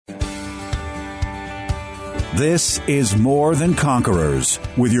This is More Than Conquerors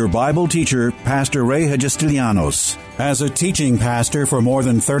with your Bible teacher, Pastor Ray Hagestilianos. As a teaching pastor for more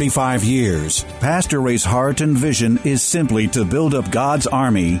than 35 years, Pastor Ray's heart and vision is simply to build up God's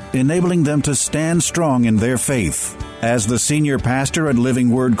army, enabling them to stand strong in their faith. As the senior pastor at Living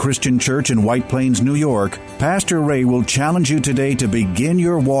Word Christian Church in White Plains, New York, Pastor Ray will challenge you today to begin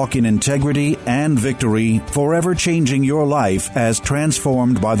your walk in integrity and victory, forever changing your life as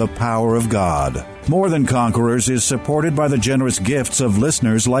transformed by the power of God. More Than Conquerors is supported by the generous gifts of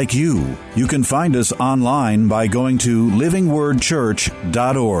listeners like you. You can find us online by going to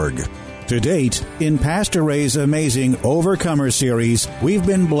livingwordchurch.org. To date, in Pastor Ray's amazing Overcomer series, we've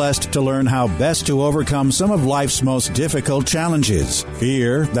been blessed to learn how best to overcome some of life's most difficult challenges.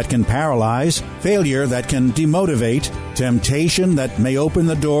 Fear that can paralyze, failure that can demotivate, temptation that may open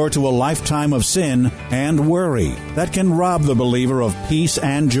the door to a lifetime of sin, and worry that can rob the believer of peace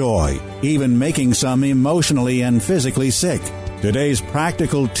and joy, even making some emotionally and physically sick. Today's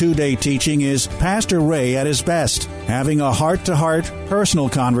practical 2-day teaching is Pastor Ray at his best, having a heart-to-heart, personal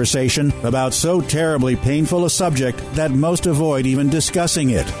conversation about so terribly painful a subject that most avoid even discussing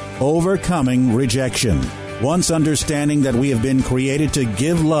it: overcoming rejection. Once understanding that we have been created to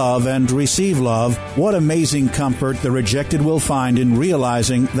give love and receive love, what amazing comfort the rejected will find in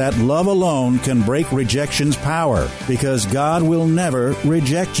realizing that love alone can break rejection's power, because God will never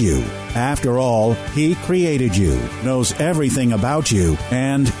reject you. After all, He created you, knows everything about you,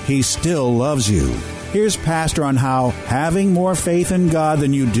 and He still loves you. Here's Pastor on how having more faith in God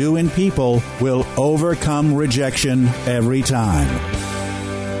than you do in people will overcome rejection every time.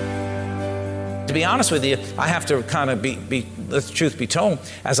 To be honest with you, I have to kind of let the truth be told,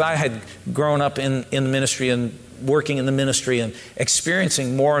 as I had grown up in the ministry and working in the ministry and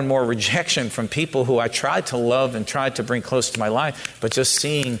experiencing more and more rejection from people who I tried to love and tried to bring close to my life, but just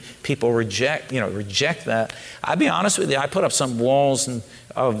seeing people reject that. I'll be honest with you, I put up some walls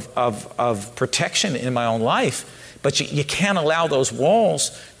of protection in my own life, but you can't allow those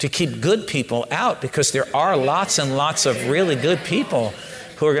walls to keep good people out, because there are lots and lots of really good people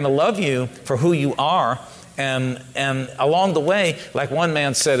who are going to love you for who you are. And along the way, like one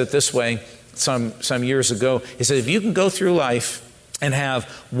man said it this way some years ago, he said, if you can go through life and have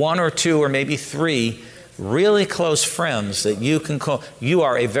one or two or maybe three really close friends that you can call, you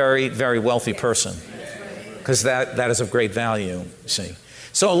are a very, very wealthy person, because that is of great value, you see.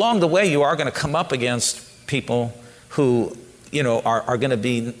 So along the way, you are going to come up against people who, are going to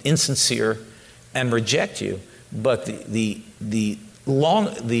be insincere and reject you. But the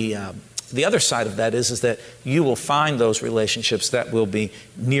other side of that is that you will find those relationships that will be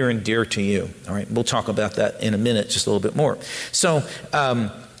near and dear to you. All right, we'll talk about that in a minute, just a little bit more. So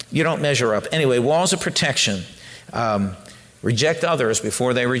you don't measure up. Anyway, walls of protection. Reject others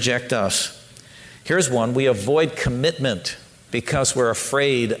before they reject us. Here's one. We avoid commitment because we're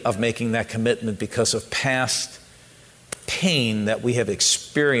afraid of making that commitment because of past pain that we have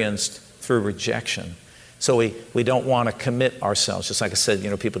experienced through rejection. So we don't want to commit ourselves. Just like I said,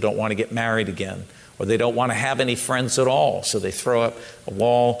 people don't want to get married again, or they don't want to have any friends at all. So they throw up a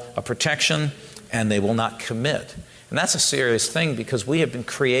wall of protection and they will not commit. And that's a serious thing, because we have been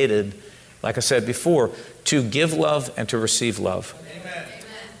created, like I said before, to give love and to receive love. Amen.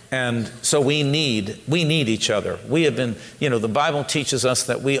 And so we need each other. We have been, the Bible teaches us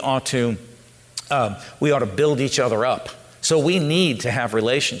that we ought to build each other up. So we need to have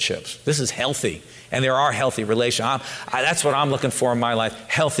relationships. This is healthy. And there are healthy relationships. That's what I'm looking for in my life,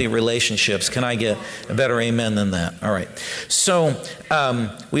 healthy relationships. Can I get a better amen than that? All right. So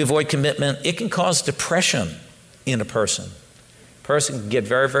we avoid commitment. It can cause depression in a person. A person can get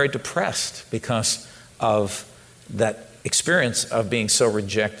very, very depressed because of that experience of being so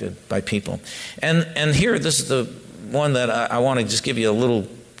rejected by people. And here, this is the one that I want to just give you a little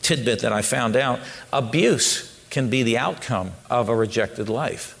tidbit that I found out. Abuse can be the outcome of a rejected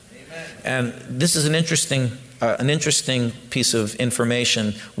life. And this is an interesting piece of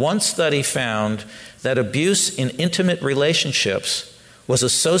information. One study found that abuse in intimate relationships was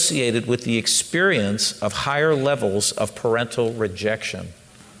associated with the experience of higher levels of parental rejection.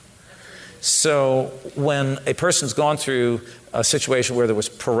 So when a person's gone through a situation where there was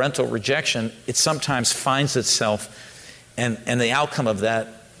parental rejection, it sometimes finds itself, and the outcome of that,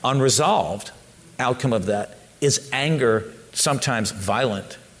 unresolved outcome of that, is anger, sometimes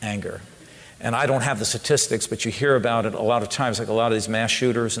violent anger. And I don't have the statistics, but you hear about it a lot of times, like a lot of these mass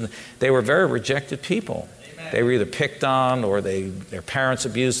shooters, and they were very rejected people. Amen. they were either picked on or their parents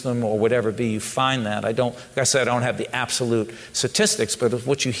abused them or whatever it be. You find that. Like I said, I don't have the absolute statistics, but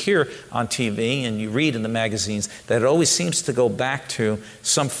what you hear on TV and you read in the magazines, that it always seems to go back to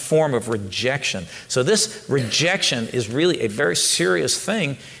some form of rejection. So this rejection is really a very serious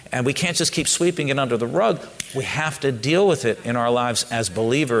thing, and we can't just keep sweeping it under the rug. We have to deal with it in our lives as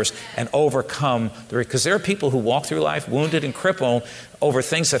believers and overcome, because there are people who walk through life wounded and crippled over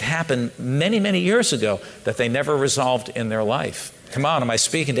things that happened many, many years ago that they never resolved in their life. Come on, am I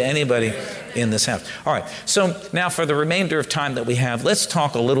speaking to anybody in this house? All right, so now for the remainder of time that we have, let's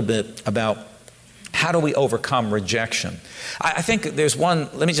talk a little bit about how do we overcome rejection. I think there's one,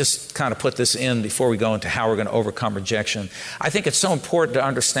 let me just kind of put this in before we go into how we're going to overcome rejection. I think it's so important to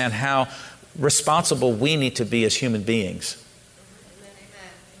understand how responsible we need to be as human beings.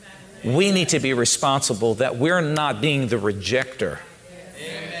 We need to be responsible that we're not being the rejecter.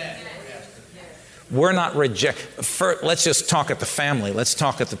 We're not let's just talk at the family. Let's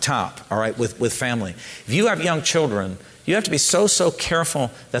talk at the top, all right, with family. If you have young children, you have to be so careful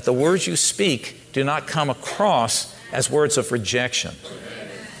that the words you speak do not come across as words of rejection,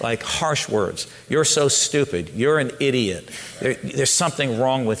 like harsh words. You're so stupid. You're an idiot. There's something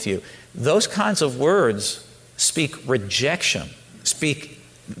wrong with you. Those kinds of words speak rejection, speak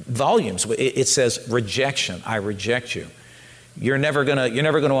volumes. It says rejection. I reject you. You're never going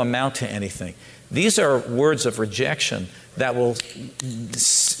to amount to anything. These are words of rejection that will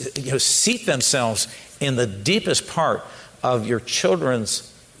seat themselves in the deepest part of your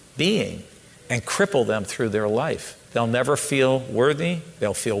children's being and cripple them through their life. They'll never feel worthy.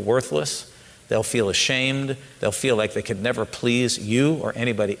 They'll feel worthless. They'll feel ashamed. They'll feel like they could never please you or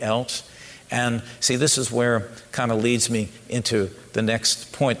anybody else. And see, this is where kind of leads me into the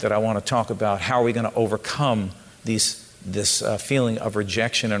next point that I want to talk about. How are we going to overcome this feeling of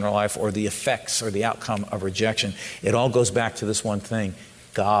rejection in our life, or the effects or the outcome of rejection? It all goes back to this one thing: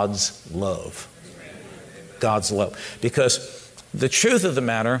 God's love. God's love. Because the truth of the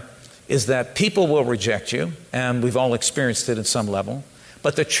matter is that people will reject you, and we've all experienced it at some level.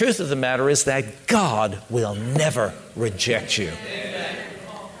 But the truth of the matter is that God will never reject you.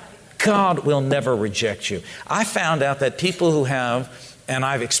 God will never reject you. I found out that people who have, and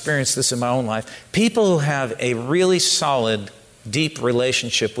I've experienced this in my own life, people who have a really solid, deep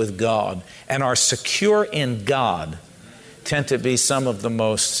relationship with God and are secure in God tend to be some of the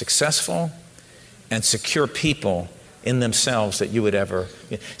most successful and secure people in themselves that you would ever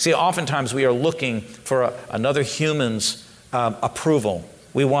see. Oftentimes we are looking for another human's approval.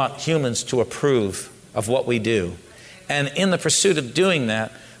 We want humans to approve of what we do. And in the pursuit of doing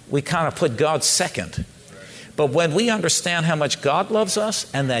that, we kind of put God second. But when we understand how much God loves us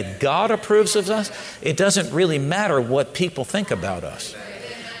and that God approves of us, it doesn't really matter what people think about us.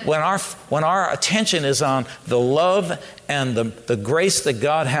 When our attention is on the love and the grace that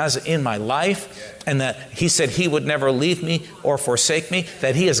God has in my life, and that He said He would never leave me or forsake me,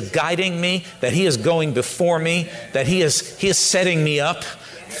 that He is guiding me, that He is going before me, that He is setting me up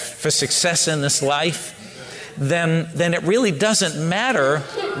for success in this life, then it really doesn't matter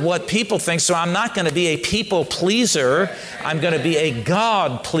what people think. So I'm not going to be a people pleaser. I'm going to be a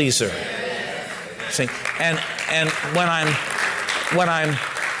God pleaser. See, and when I'm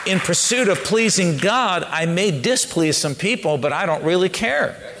in pursuit of pleasing God, I may displease some people, but I don't really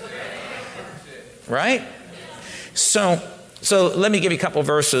care. Right? So let me give you a couple of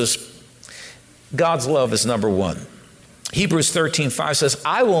verses. God's love is number one. Hebrews 13:5 says,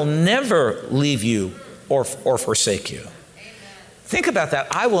 I will never leave you or forsake you. Think about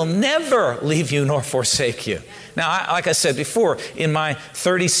that. I will never leave you nor forsake you. Now, like I said before, in my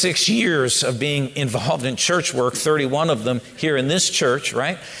 36 years of being involved in church work, 31 of them here in this church,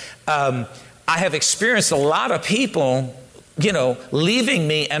 right? I have experienced a lot of people, leaving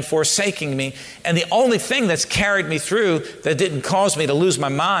me and forsaking me. And the only thing that's carried me through, that didn't cause me to lose my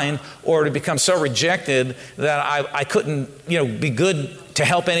mind or to become so rejected that I couldn't, be good to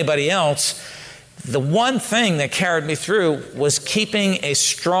help anybody else. The one thing that carried me through was keeping a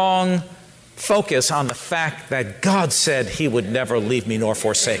strong focus on the fact that God said He would never leave me nor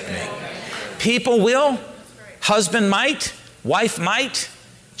forsake me. People will, husband might, wife might,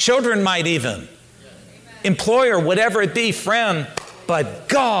 children might even, employer, whatever it be, friend, but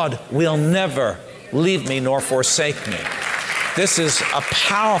God will never leave me nor forsake me. This is a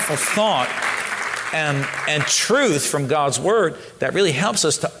powerful thought and truth from God's Word that really helps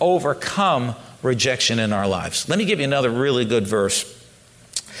us to overcome rejection in our lives. Let me give you another really good verse.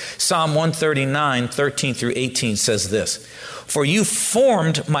 Psalm 139, 13 through 18 says this: For you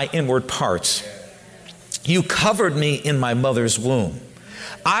formed my inward parts. You covered me in my mother's womb.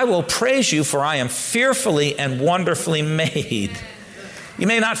 I will praise you, for I am fearfully and wonderfully made. You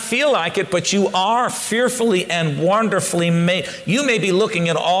may not feel like it, but you are fearfully and wonderfully made. You may be looking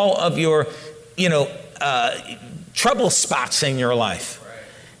at all of your, trouble spots in your life.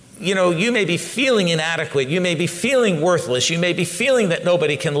 You may be feeling inadequate. You may be feeling worthless. You may be feeling that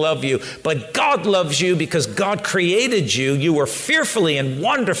nobody can love you. But God loves you because God created you. You were fearfully and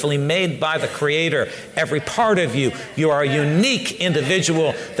wonderfully made by the Creator. Every part of you. You are a unique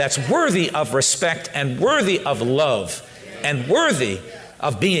individual that's worthy of respect and worthy of love and worthy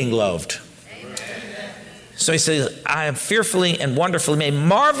of being loved. So he says, I am fearfully and wonderfully made.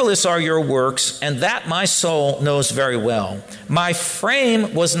 Marvelous are your works, and that my soul knows very well. My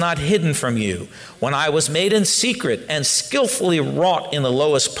frame was not hidden from you when I was made in secret and skillfully wrought in the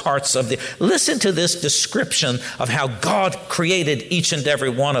lowest parts of the... Listen to this description of how God created each and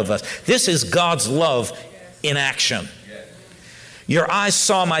every one of us. This is God's love in action. Your eyes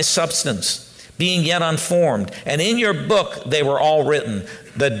saw my substance, being yet unformed, and in your book they were all written,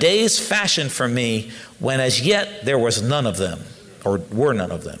 the days fashioned for me, when as yet there was none of them, or were none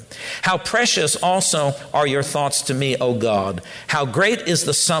of them. How precious also are your thoughts to me, O God. How great is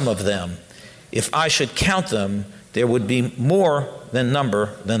the sum of them. If I should count them, there would be more than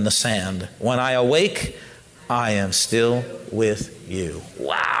number than the sand. When I awake, I am still with you.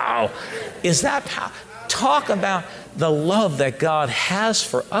 Wow. Is that how? Talk about the love that God has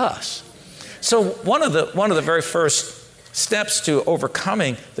for us. So one of the very first steps to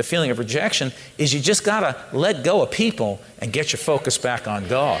overcoming the feeling of rejection is you just got to let go of people and get your focus back on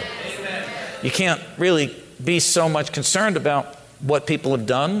God. Amen. You can't really be so much concerned about what people have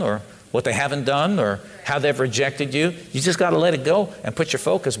done or what they haven't done or how they've rejected you. You just got to let it go and put your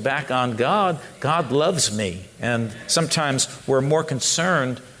focus back on God. God loves me. And sometimes we're more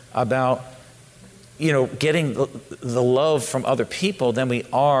concerned about getting the love from other people than we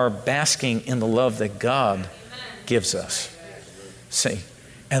are basking in the love that God gives us. See,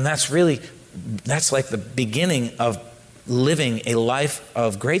 and that's like the beginning of living a life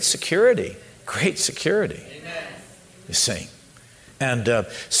of great security. You see. And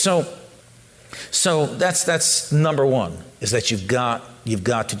so that's number one, is that you've got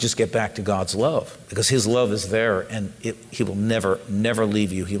to just get back to God's love, because His love is there, and He will never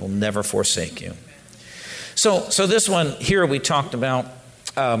leave you. He will never forsake you. So this one here we talked about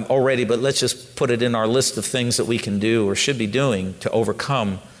already, but let's just put it in our list of things that we can do or should be doing to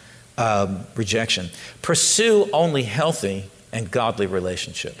overcome rejection. Pursue only healthy and godly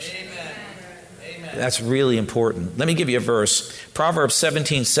relationships. Amen. Amen. That's really important. Let me give you a verse. Proverbs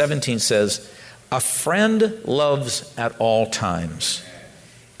 17:17 says, a friend loves at all times,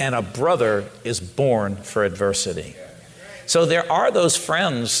 and a brother is born for adversity. So there are those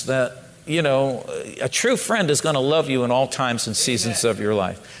friends that, a true friend is going to love you in all times and seasons of your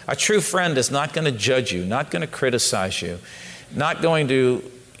life. A true friend is not going to judge you, not going to criticize you, not going to,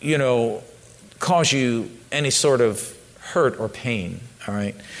 cause you any sort of hurt or pain. All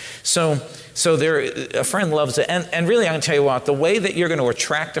right. So a friend loves it. And really, I can tell you what, the way that you're going to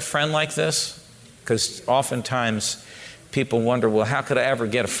attract a friend like this, because oftentimes people wonder, well, how could I ever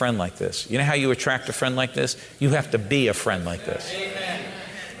get a friend like this? You know how you attract a friend like this? You have to be a friend like this. Amen.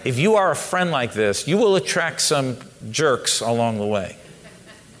 If you are a friend like this, you will attract some jerks along the way.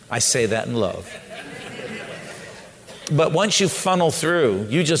 I say that in love. But once you funnel through,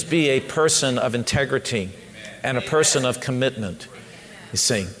 you just be a person of integrity and a person of commitment. You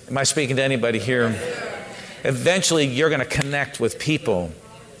see, am I speaking to anybody here? Eventually, you're going to connect with people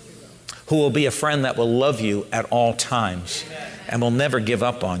who will be a friend that will love you at all times and will never give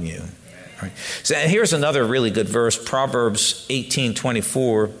up on you. Right. So here's another really good verse, Proverbs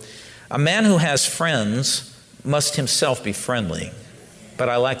 18:24. A man who has friends must himself be friendly. But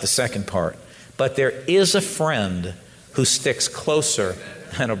I like the second part. But there is a friend who sticks closer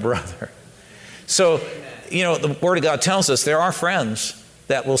than a brother. So, the Word of God tells us there are friends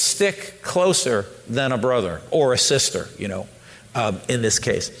that will stick closer than a brother or a sister, in this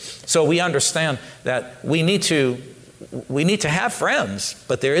case. So we understand that we need to have friends,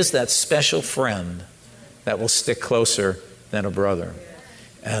 but there is that special friend that will stick closer than a brother.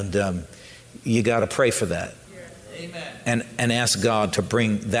 And you got to pray for that. Amen. And ask God to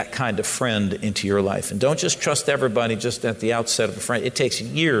bring that kind of friend into your life. And don't just trust everybody just at the outset of a friend. It takes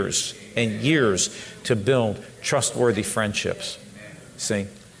years and years to build trustworthy friendships. See?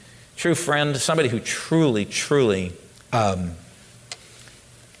 True friend, somebody who truly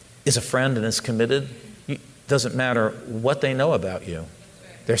is a friend and is committed. Doesn't matter what they know about you.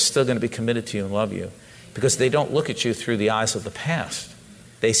 They're still going to be committed to you and love you, because they don't look at you through the eyes of the past.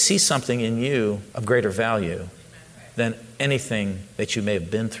 They see something in you of greater value than anything that you may have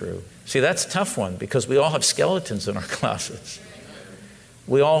been through. See, that's a tough one because we all have skeletons in our closets.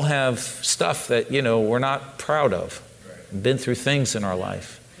 We all have stuff that, we're not proud of. Been through things in our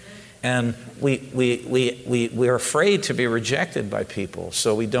life. And we're afraid to be rejected by people,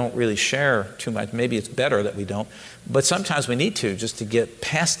 so we don't really share too much. Maybe it's better that we don't. But sometimes we need to, just to get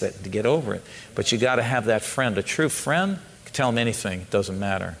past it, to get over it. But you got to have that friend. A true friend, you can tell him anything. It doesn't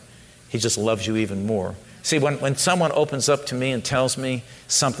matter. He just loves you even more. See, when someone opens up to me and tells me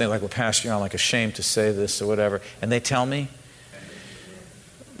something like, well, Pastor, I'm like ashamed to say this or whatever, and they tell me,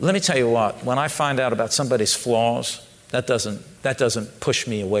 let me tell you what, when I find out about somebody's flaws, that doesn't push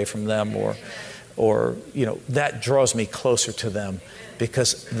me away from them or that draws me closer to them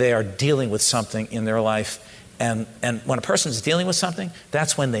because they are dealing with something in their life. And when a person is dealing with something,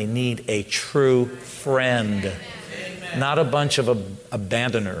 that's when they need a true friend, not a bunch of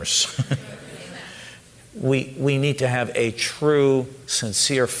abandoners. We need to have a true,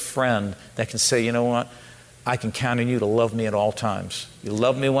 sincere friend that can say, you know what, I can count on you to love me at all times. You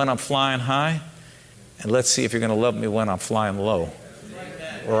love me when I'm flying high, and let's see if you're going to love me when I'm flying low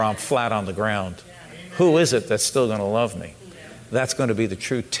or I'm flat on the ground. Who is it that's still going to love me? That's going to be the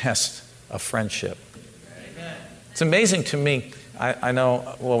true test of friendship. It's amazing to me. I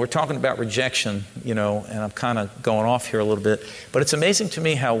know, well, we're talking about rejection, and I'm kind of going off here a little bit, but it's amazing to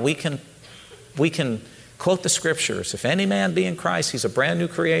me how we can quote the scriptures. If any man be in Christ, he's a brand new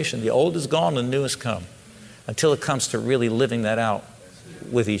creation. The old is gone, the new has come. Until it comes to really living that out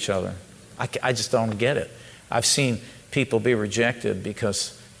with each other. I just don't get it. I've seen people be rejected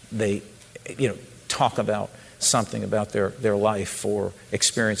because they, talk about something about their life or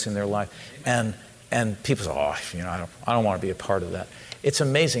experience in their life. And people say, I don't want to be a part of that. It's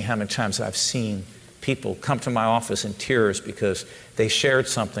amazing how many times I've seen people come to my office in tears because they shared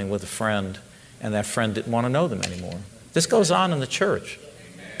something with a friend and that friend didn't want to know them anymore. This goes on in the church.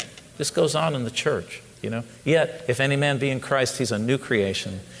 This goes on in the church, Yet, if any man be in Christ, he's a new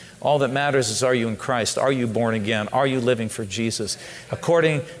creation. All that matters is, are you in Christ? Are you born again? Are you living for Jesus?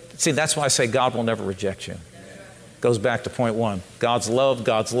 See, that's why I say God will never reject you. Goes back to point one. God's love.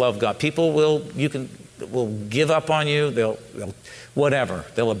 God. People will give up on you. They'll whatever.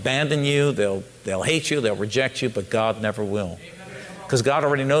 They'll abandon you. They'll hate you. They'll reject you. But God never will. Because God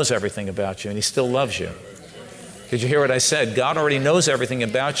already knows everything about you and He still loves you. Did you hear what I said? God already knows everything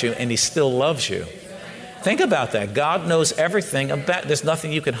about you and He still loves you. Think about that. God knows everything about. There's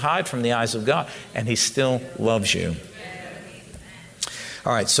nothing you can hide from the eyes of God, and He still loves you.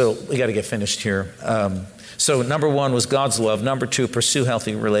 All right, so we got to get finished here. So number one was God's love. Number two, pursue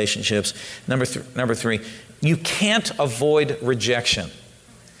healthy relationships. Number three, you can't avoid rejection.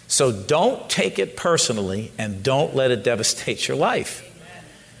 So don't take it personally, and don't let it devastate your life.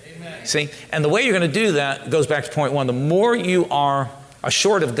 Amen. See, and the way you're going to do that goes back to point one. The more you are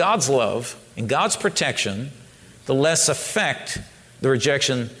assured of God's love and God's protection, the less effect the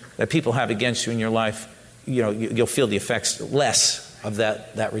rejection that people have against you in your life, you'll feel the effects less of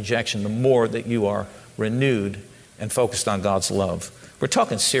that rejection, the more that you are renewed and focused on God's love. We're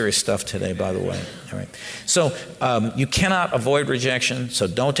talking serious stuff today, by the way. All right. So you cannot avoid rejection, so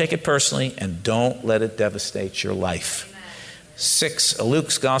don't take it personally and don't let it devastate your life.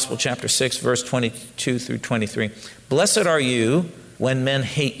 Luke's Gospel, chapter 6, verse 22 through 23. Blessed are you when men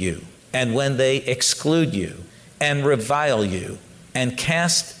hate you, and when they exclude you, and revile you, and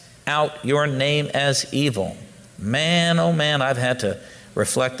cast out your name as evil. Man, oh man, I've had to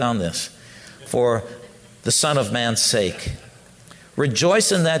reflect on this. For the Son of Man's sake.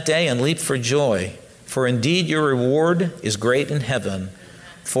 Rejoice in that day and leap for joy, for indeed your reward is great in heaven.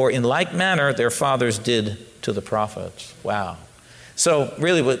 For in like manner their fathers did to the prophets. Wow. So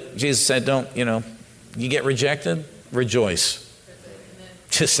really what Jesus said, you get rejected, rejoice.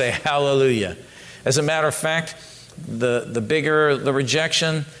 Just say hallelujah. As a matter of fact, the bigger the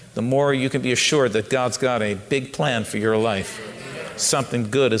rejection, the more you can be assured that God's got a big plan for your life. Something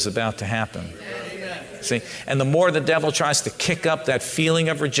good is about to happen. See, and the more the devil tries to kick up that feeling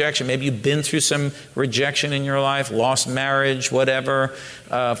of rejection, maybe you've been through some rejection in your life, lost marriage, whatever,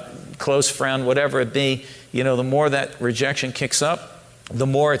 close friend, whatever it be, the more that rejection kicks up, the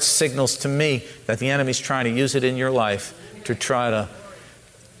more it signals to me that the enemy's trying to use it in your life to try to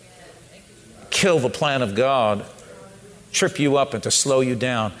kill the plan of God, trip you up and to slow you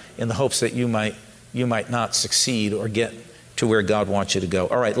down in the hopes that you might not succeed or get to where God wants you to go.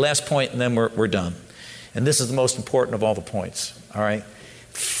 All right, last point, and then we're done. And this is the most important of all the points, all right?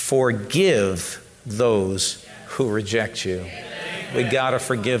 Forgive those who reject you. We got to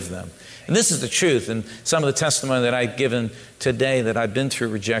forgive them. And this is the truth. And some of the testimony that I've given today that I've been through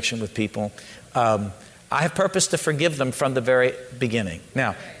rejection with people, I have purposed to forgive them from the very beginning.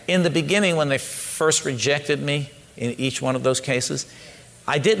 Now, in the beginning, when they first rejected me, in each one of those cases,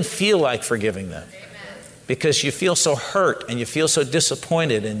 I didn't feel like forgiving them. Because you feel so hurt and you feel so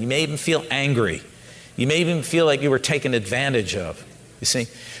disappointed and you may even feel angry. You may even feel like you were taken advantage of, you see.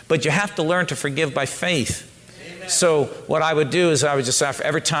 But you have to learn to forgive by faith. Amen. So what I would do is I would just, after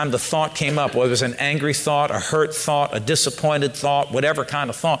every time the thought came up, whether it was an angry thought, a hurt thought, a disappointed thought, whatever kind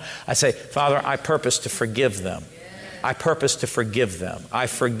of thought, I'd say, Father, I purpose to forgive them. I purpose to forgive them. I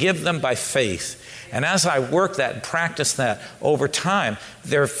forgive them by faith. And as I work that and practice that over time,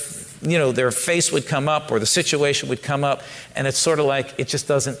 their face would come up or the situation would come up, and it's sort of like it just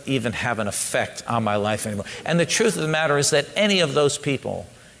doesn't even have an effect on my life anymore. And the truth of the matter is that any of those people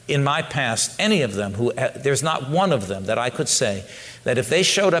in my past, any of them, there's not one of them that I could say that if they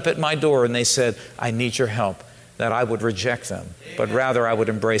showed up at my door and they said, I need your help, that I would reject them, but rather I would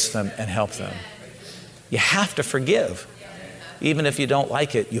embrace them and help them. You have to forgive. Even if you don't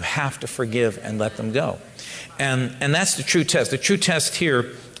like it, you have to forgive and let them go. And that's the true test. The true test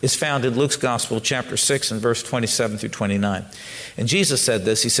here is found in Luke's Gospel, chapter 6 and verse 27 through 29. And Jesus said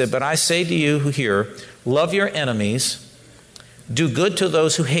this, he said, but I say to you who hear, love your enemies, do good to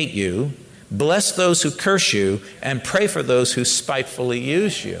those who hate you, bless those who curse you, and pray for those who spitefully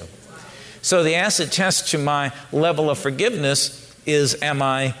use you. So the acid test to my level of forgiveness is, am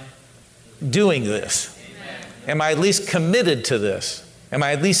I doing this? Am I at least committed to this? Am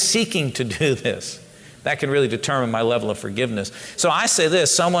I at least seeking to do this? That can really determine my level of forgiveness. So I say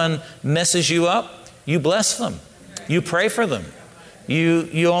this, someone messes you up, you bless them. You pray for them.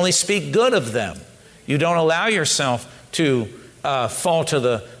 You only speak good of them. You don't allow yourself to fall to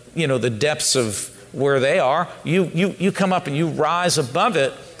the depths of where they are. You come up and you rise above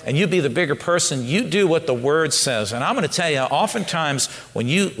it, and you be the bigger person. You do what the Word says. And I'm going to tell you, oftentimes when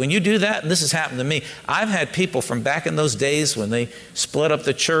you do that, and this has happened to me, I've had people from back in those days when they split up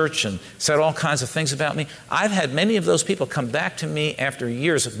the church and said all kinds of things about me. I've had many of those people come back to me after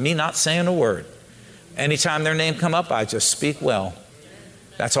years of me not saying a word. Anytime their name come up, I just speak well.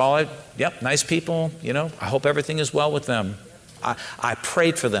 That's all nice people, I hope everything is well with them. I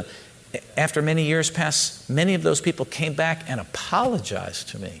prayed for them. After many years passed, many of those people came back and apologized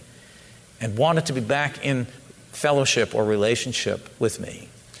to me and wanted to be back in fellowship or relationship with me.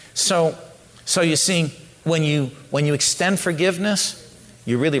 So you see, when you extend forgiveness,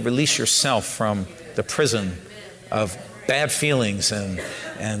 you really release yourself from the prison of bad feelings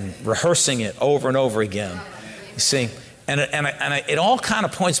and rehearsing it over and over again. You see, and it all kind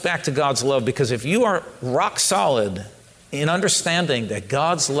of points back to God's love, because if you are rock solid in understanding that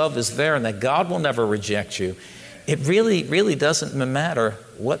God's love is there and that God will never reject you, it really, really doesn't matter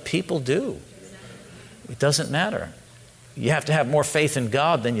what people do. It doesn't matter. You have to have more faith in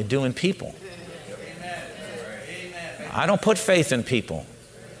God than you do in people. I don't put faith in people.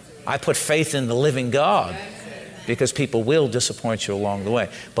 I put faith in the living God, because people will disappoint you along the way.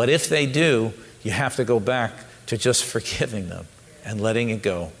 But if they do, you have to go back to just forgiving them and letting it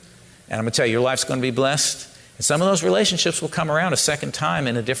go. And I'm going to tell you, your life's going to be blessed. And some of those relationships will come around a second time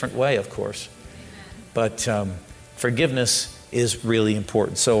in a different way, of course. But forgiveness is really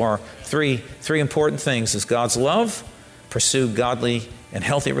important. So our three important things is God's love, pursue godly and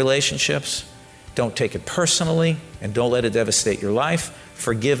healthy relationships, don't take it personally, and don't let it devastate your life.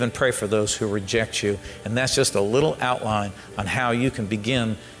 Forgive and pray for those who reject you. And that's just a little outline on how you can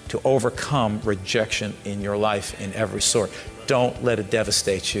begin to overcome rejection in your life in every sort. Don't let it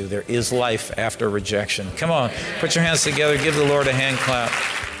devastate you. There is life after rejection. Come on, put your hands together. Give the Lord a hand clap.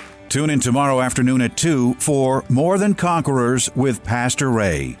 Tune in tomorrow afternoon at 2 for More Than Conquerors with Pastor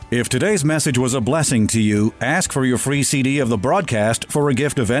Ray. If today's message was a blessing to you, ask for your free CD of the broadcast for a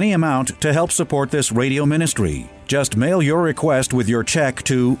gift of any amount to help support this radio ministry. Just mail your request with your check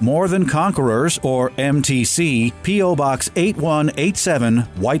to More Than Conquerors, or MTC, P.O. Box 8187,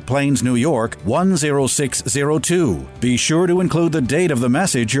 White Plains, New York, 10602. Be sure to include the date of the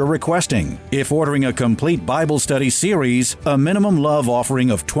message you're requesting. If ordering a complete Bible study series, a minimum love offering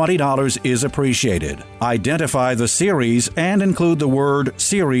of $20 is appreciated. Identify the series and include the word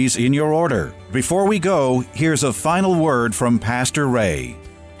series in your order. Before we go, here's a final word from Pastor Ray.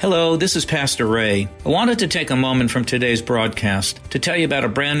 Hello, this is Pastor Ray. I wanted to take a moment from today's broadcast to tell you about a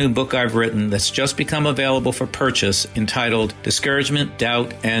brand new book I've written that's just become available for purchase, entitled Discouragement,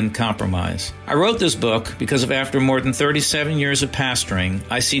 Doubt, and Compromise. I wrote this book because after more than 37 years of pastoring,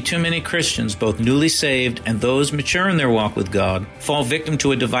 I see too many Christians, both newly saved and those mature in their walk with God, fall victim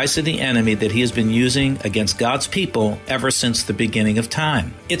to a device of the enemy that he has been using against God's people ever since the beginning of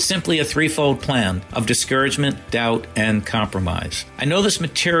time. It's simply a threefold plan of discouragement, doubt, and compromise. I know this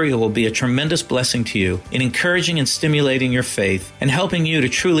material material will be a tremendous blessing to you in encouraging and stimulating your faith and helping you to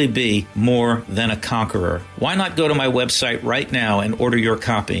truly be more than a conqueror. Why not go to my website right now and order your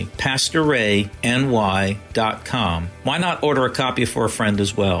copy, PastorRayNY.com. Why not order a copy for a friend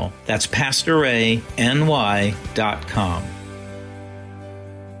as well? That's PastorRayNY.com.